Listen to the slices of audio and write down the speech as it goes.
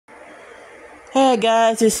Hey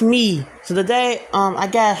guys, it's me. So today, I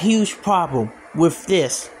got a huge problem with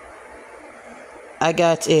this. I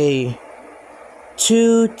got a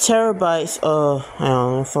 2 terabytes of, hang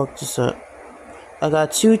on, let me fuck this up. I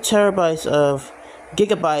got 2 terabytes of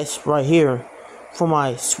gigabytes right here for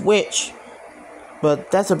my Switch. But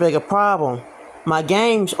that's a bigger problem. My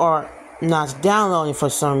games are not downloading for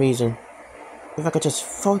some reason. If I could just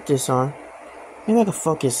focus on, maybe I could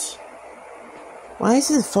focus. Why is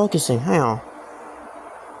it focusing? Hang on.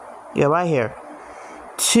 Yeah, right here.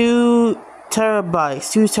 2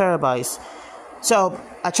 terabytes. So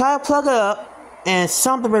I try to plug it up, and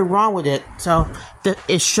something went wrong with it. So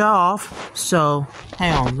it shut off. So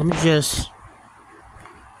hang on, let me just.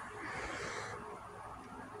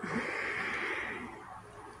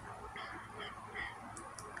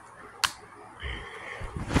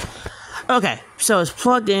 Okay, so it's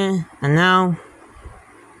plugged in, and now.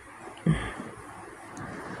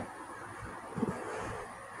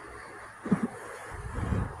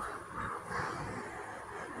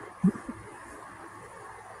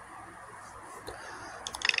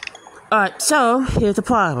 Alright, so here's the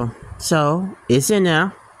problem. So it's in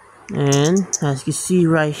now, and as you can see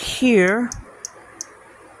right here,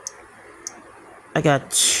 I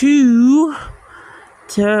got 2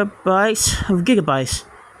 terabytes of gigabytes.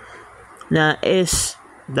 Now it's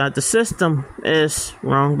that the system is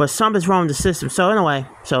wrong, but something's wrong with the system. So anyway,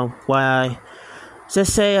 so why I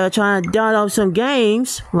just say trying to download some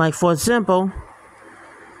games, like for example,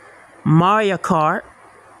 Mario Kart.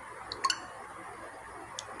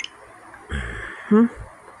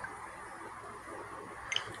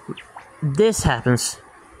 This happens.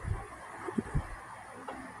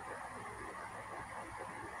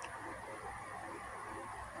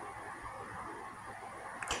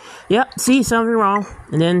 Yep, see something wrong.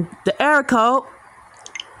 And then the error code.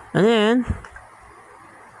 And then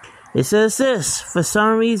it says this for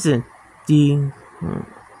some reason. Yep,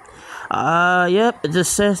 it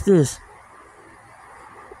just says this.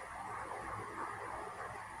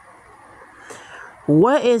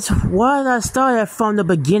 Why did I start at from the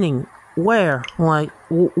beginning? Where? Like,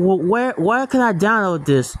 where can I download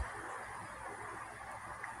this?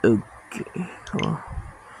 Okay.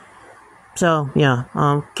 So, yeah,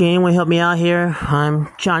 can anyone help me out here? I'm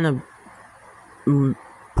trying to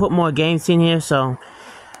put more games in here, so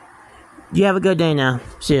you have a good day now.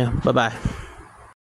 See ya. Bye-bye.